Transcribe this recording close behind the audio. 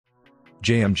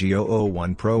JMGO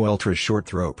O1 Pro Ultra Short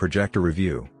Throw Projector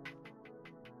Review.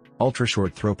 Ultra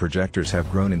short throw projectors have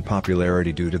grown in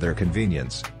popularity due to their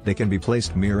convenience. They can be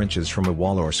placed mere inches from a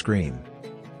wall or screen.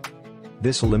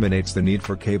 This eliminates the need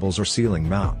for cables or ceiling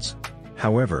mounts.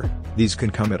 However, these can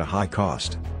come at a high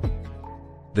cost.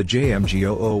 The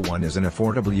JMGO O1 is an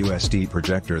affordable USD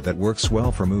projector that works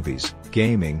well for movies,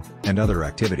 gaming, and other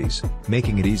activities,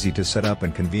 making it easy to set up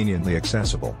and conveniently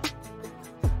accessible.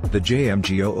 The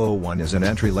JMGO O1 is an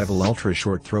entry-level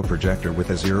ultra-short throw projector with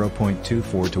a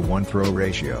 0.24 to 1 throw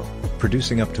ratio,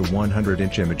 producing up to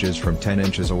 100-inch images from 10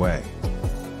 inches away.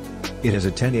 It has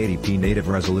a 1080p native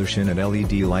resolution and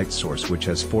LED light source which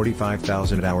has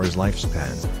 45,000 hours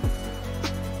lifespan.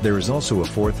 There is also a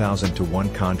 4,000 to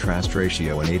 1 contrast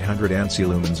ratio and 800 ANSI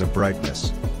lumens of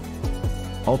brightness.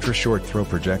 Ultra-short throw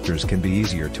projectors can be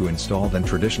easier to install than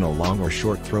traditional long or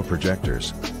short throw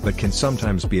projectors, but can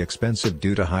sometimes be expensive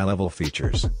due to high-level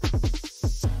features.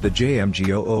 The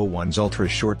JMGO O1's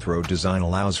ultra-short throw design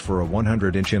allows for a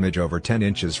 100-inch image over 10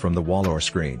 inches from the wall or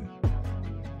screen.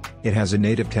 It has a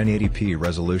native 1080p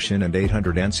resolution and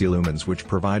 800 ANSI lumens which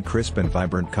provide crisp and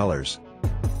vibrant colors.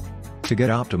 To get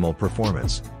optimal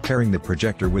performance, pairing the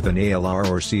projector with an ALR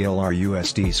or CLR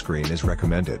USD screen is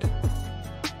recommended,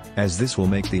 as this will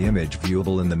make the image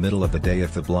viewable in the middle of the day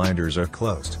if the blinders are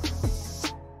closed.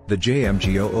 The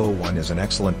JMGO O1 is an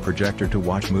excellent projector to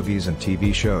watch movies and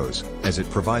TV shows, as it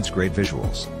provides great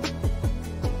visuals.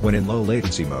 When in low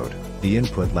latency mode, the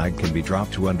input lag can be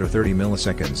dropped to under 30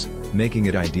 milliseconds, making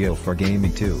it ideal for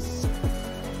gaming too.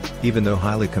 Even though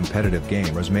highly competitive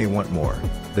gamers may want more,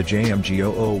 the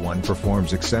JMGO O1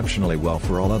 performs exceptionally well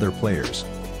for all other players.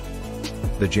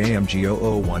 The JMGO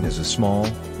O1 is a small,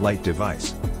 light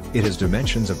device. It has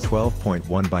dimensions of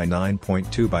 12.1 by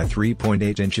 9.2 by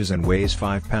 3.8 inches and weighs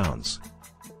 5 pounds.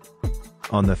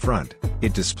 On the front,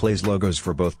 it displays logos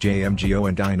for both JMGO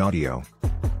and Dynaudio.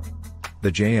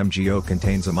 The JMGO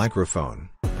contains a microphone,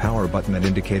 power button and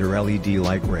indicator LED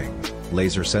light ring,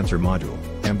 laser sensor module,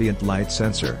 ambient light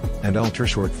sensor, and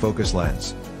ultra-short focus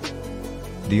lens.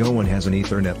 The O1 has an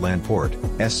Ethernet LAN port,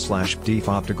 S/DIF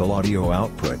optical audio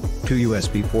output, 2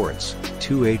 USB ports,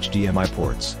 2 HDMI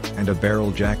ports, and a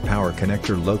barrel jack power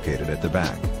connector located at the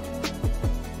back.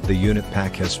 The unit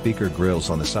pack has speaker grills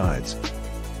on the sides.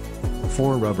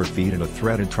 4 rubber feet and a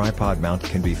threaded tripod mount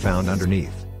can be found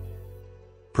underneath.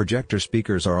 Projector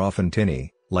speakers are often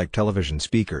tinny, like television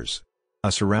speakers.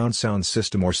 A surround sound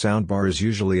system or soundbar is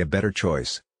usually a better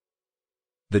choice.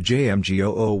 The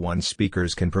JMGO O1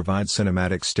 speakers can provide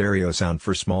cinematic stereo sound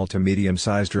for small to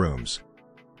medium-sized rooms.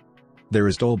 There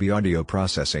is Dolby audio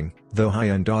processing, though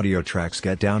high-end audio tracks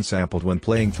get downsampled when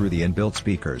playing through the inbuilt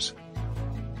speakers.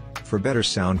 For better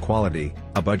sound quality,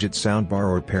 a budget soundbar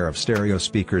or pair of stereo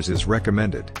speakers is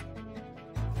recommended.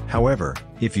 However,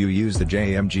 if you use the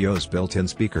JMGO's built-in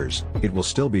speakers, it will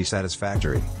still be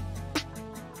satisfactory.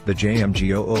 The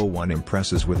JMGO O1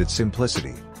 impresses with its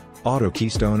simplicity. Auto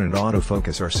keystone and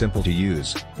autofocus are simple to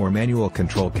use, or manual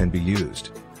control can be used.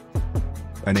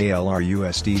 An ALR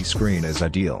USD screen is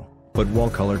ideal, but wall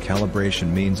color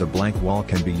calibration means a blank wall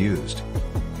can be used.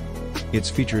 Its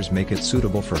features make it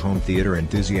suitable for home theater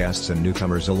enthusiasts and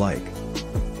newcomers alike.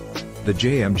 The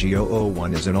JMGO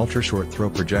O1 is an ultra-short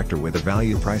throw projector with a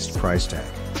value-priced price tag.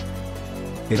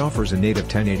 It offers a native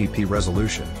 1080p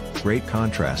resolution, great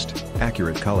contrast,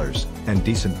 accurate colors, and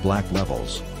decent black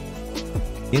levels.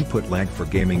 Input lag for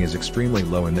gaming is extremely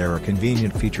low and there are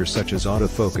convenient features such as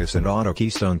autofocus and auto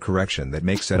keystone correction that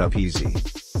make setup easy.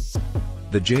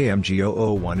 The JMGO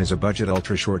O1 is a budget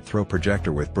ultra-short throw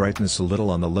projector with brightness a little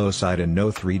on the low side and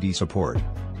no 3D support.